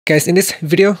Guys, in this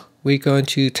video, we're going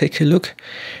to take a look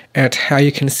at how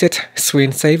you can set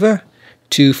screensaver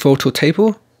to photo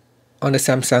table on the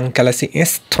Samsung Galaxy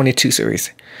S22 series.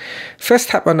 First,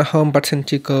 tap on the home button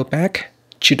to go back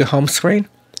to the home screen,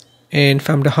 and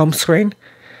from the home screen,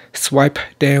 swipe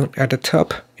down at the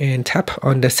top and tap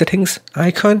on the settings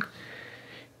icon.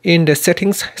 In the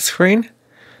settings screen,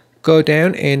 go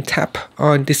down and tap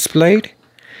on displayed.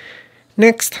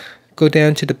 Next, go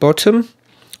down to the bottom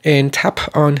and tap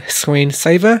on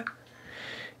screensaver.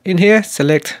 In here,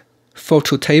 select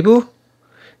photo table.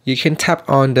 You can tap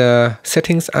on the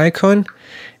settings icon,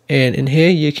 and in here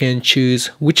you can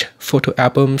choose which photo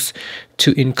albums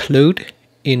to include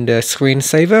in the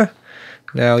screensaver.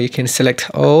 Now you can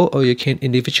select all, or you can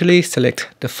individually select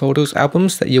the photos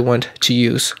albums that you want to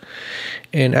use.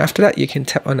 And after that, you can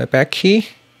tap on the back key.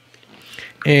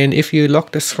 And if you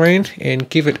lock the screen and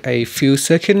give it a few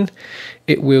seconds,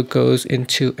 it will go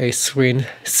into a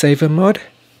screensaver mode.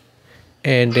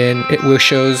 And then it will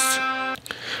show,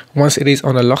 once it is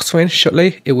on a lock screen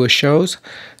shortly, it will show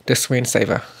the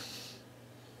screensaver.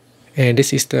 And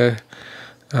this is the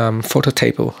photo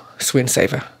table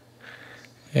screensaver.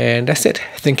 And that's it.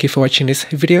 Thank you for watching this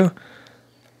video.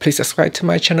 Please subscribe to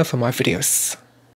my channel for more videos.